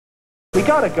We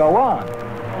gotta go on.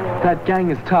 That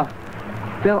gang is tough.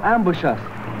 They'll ambush us.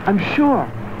 I'm sure.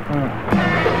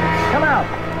 Come out.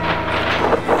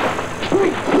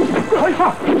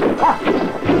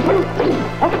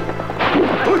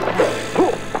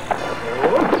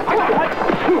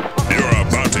 You're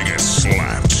about to get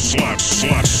slapped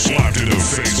in the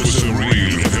face with some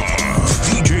real hip-hop.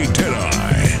 DJ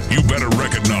Deadeye, you better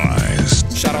recognize.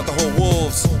 Shout out the whole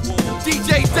Wolves.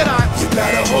 DJ Deadeye. You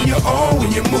better hold your own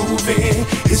when you're moving.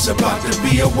 It's about to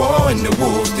be a war in the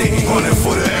Wolves den. Running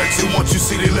for the action, once you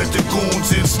see they let the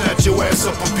goons in, snatch your ass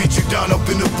up and beat you down up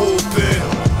in the bullpen.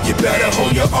 You better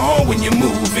hold your own when you're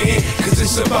moving, cause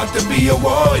it's about to be a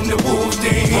war in the Wolves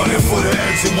den. Running for the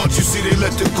action, once you see they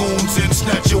let the goons in,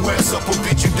 snatch your ass up and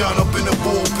beat you down up in the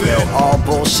bullpen. All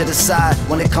bullshit aside,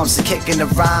 when it comes to kicking the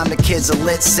rhyme, the kids are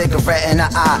lit, cigarette in the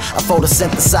eye. I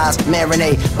photosynthesize,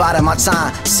 marinate, biding my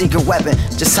time. Secret weapon,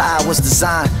 just how it was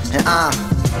designed. And I'm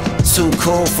too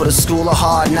cool for the school of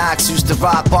hard knocks. Used to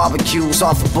rock barbecues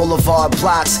off of boulevard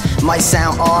blocks. Might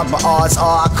sound odd, but odds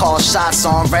are I call shots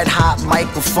on red hot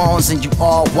microphones and you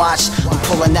all watch. I'm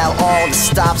pulling out all the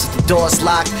stops if the door's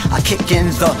locked. I kick in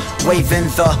the, wave in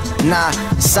the, nah.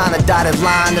 Sign a dotted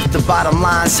line if the bottom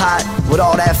line's hot. With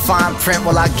all that fine print,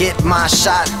 will I get my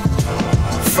shot?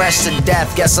 Fresh to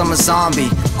death, guess I'm a zombie.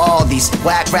 All these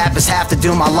whack rappers have to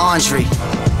do my laundry.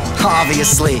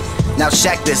 Obviously, now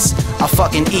check this. I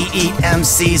fucking eat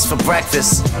MCs for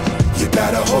breakfast. You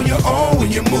better hold your own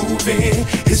when you're moving.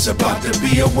 It's about to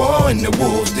be a war in the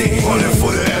Wolves den. Running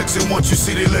for the action, once you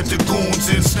see they let the goons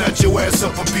in, snatch your ass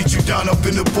up and beat you down up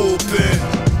in the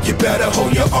bullpen. You better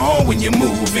hold your own when you're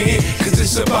moving, cause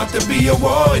it's about to be a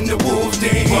war in the Wolves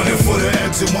den. Running for the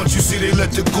action, once you see they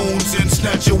let the goons in,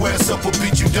 snatch your ass up and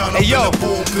beat you down up in the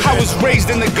bullpen. I was raised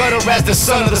in the gutter as the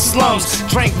son of the slums.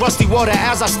 Drank rusty water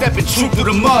as I step and troop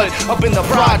through the mud. Up in the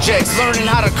projects, learning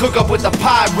how to cook up with the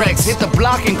Pyrex. Hit the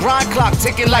block and grind clock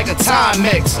ticking like a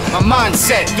Timex. My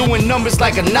mindset, doing numbers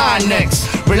like a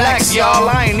 9X. Relax y'all,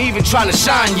 I ain't even trying to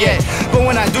shine yet. But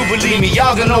when I do, believe me,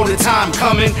 y'all gonna know the time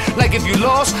coming. Like if you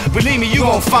lost, believe me, you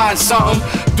gon' find something.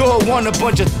 Door 1, a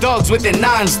bunch of thugs with their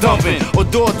nines dumping. Or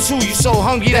door 2, you so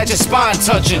hungry that your spine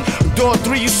touching. Door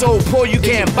 3, you so poor you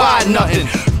can't buy nothing.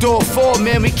 Door 4,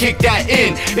 man, we kick that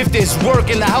in. If there's work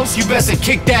in the house, you best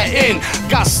kick that in.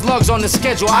 Got slugs on the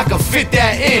schedule, I can fit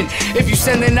that in. If you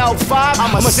sending out 5,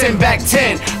 I'ma send back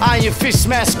 10. Iron fish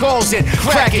smash skulls and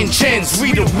cracking chins.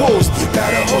 We the wolves. You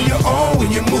better hold your own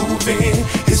when you're moving.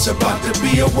 It's about to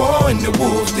be a war in the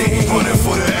Wolves den. Running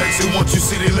for the action, once you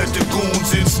see they let the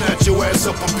goons in, snatch your ass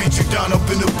up and beat you down up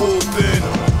in the bullpen.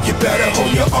 You better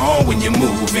hold your own when you're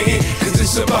moving, cause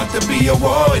it's about to be a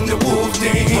war in the Wolves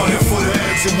den. Running for the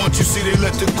action, once you see they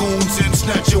let the goons in,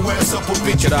 snatch your ass up and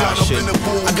beat you down up in the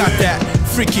bullpen. I got that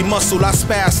freaky muscle, I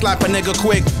spaz, slap a nigga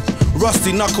quick.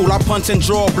 Rusty knuckle, I punch and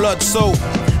draw blood, so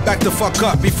back the fuck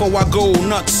up before I go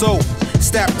nuts, so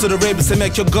stab to the ribs and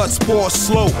make your guts pour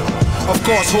slow. Of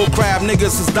course, whole crab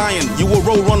niggas is dying. You a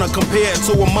road runner compared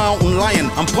to a mountain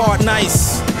lion. I'm part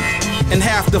nice and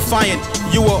half defiant.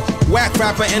 You a whack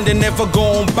rapper and they never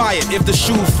gon' buy it. If the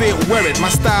shoe fit, wear it. My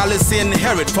style is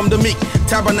inherent from the meek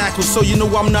tabernacle, so you know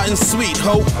I'm nothing sweet,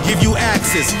 ho. Give you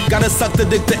access, gotta suck the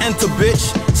dick to enter,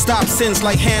 bitch. Stop sins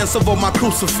like hands over my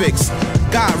crucifix.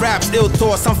 Got raps, ill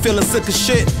thoughts, I'm feeling sick of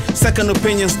shit. Second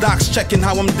opinions, docs checking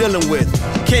how I'm dealing with.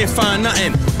 Can't find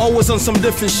nothing, always on some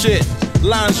different shit.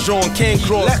 Lines drawn, can't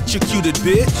cross, electrocuted,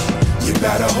 bitch. You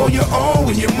better hold your own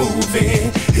when you're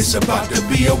moving. It's about to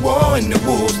be a war in the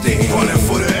Wolves den. Running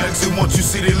for the action, once you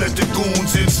see they let the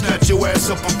goons in, snatch your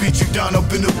ass up and beat you down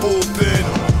up in the bullpen.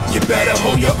 You better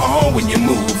hold your own when you're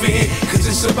moving, cause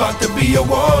it's about to be a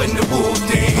war in the Wolves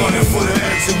den. Running for the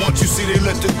action, once you see they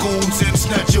let the goons in,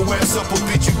 snatch your ass up and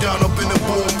beat you down up in the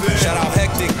bullpen. Shout out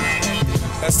Hectic,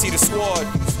 ST the squad,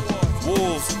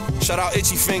 Wolves. Shout out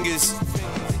Itchy Fingaz.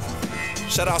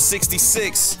 Shout out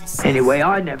 66. Anyway,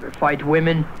 I never fight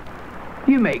women.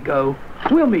 You may go.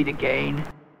 We'll meet again.